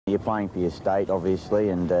You're playing for your state, obviously,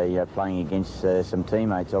 and you're playing against some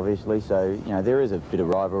teammates, obviously. So, you know, there is a bit of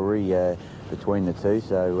rivalry between the two.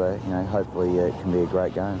 So, you know, hopefully it can be a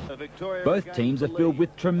great game. Both teams are filled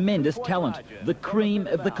with tremendous talent, the cream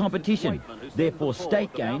of the competition. Therefore,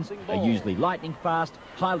 state games are usually lightning fast,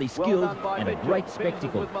 highly skilled, and a great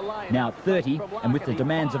spectacle. Now at 30, and with the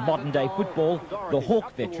demands of modern-day football, the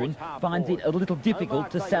Hawk veteran finds it a little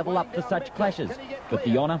difficult to saddle up for such clashes. But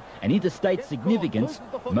the honour and interstate significance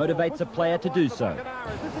motivates a player to do so.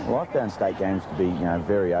 Well, I've found state games to be, you know,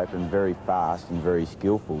 very open, very fast and very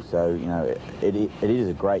skillful. So, you know, it is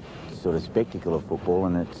a great sort of spectacle of football,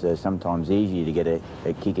 and it's sometimes easier to get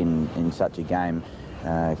a kick in such a game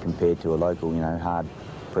compared to a local, you know, hard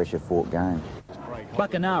pressure fought game.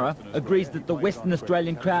 Buckenara agrees that the Western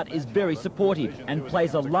Australian crowd is very supportive and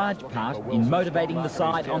plays a large part in motivating the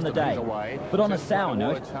side on the day. But on a sour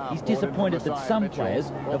note, he's disappointed that some players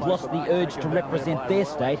have lost the urge to represent their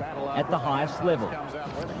state at the highest level.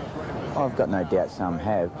 I've got no doubt some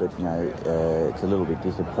have, but, you know, it's a little bit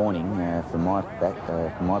disappointing from my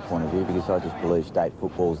point of view, because I just believe state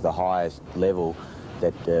football's the highest level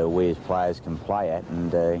that we as players can play at,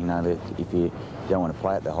 and you know, if you don't want to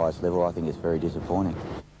play at the highest level, I think it's very disappointing.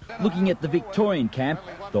 Looking at the Victorian camp,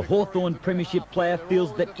 the Hawthorn Premiership player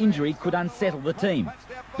feels that injury could unsettle the team,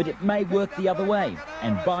 but it may work the other way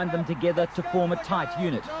and bind them together to form a tight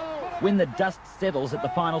unit. When the dust settles at the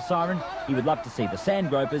final siren, he would love to see the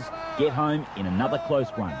Sandgropers get home in another close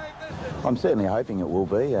one. I'm certainly hoping it will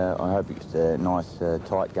be. I hope it's a nice,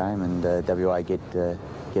 tight game, and WA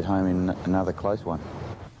get home in another close one.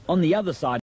 On the other side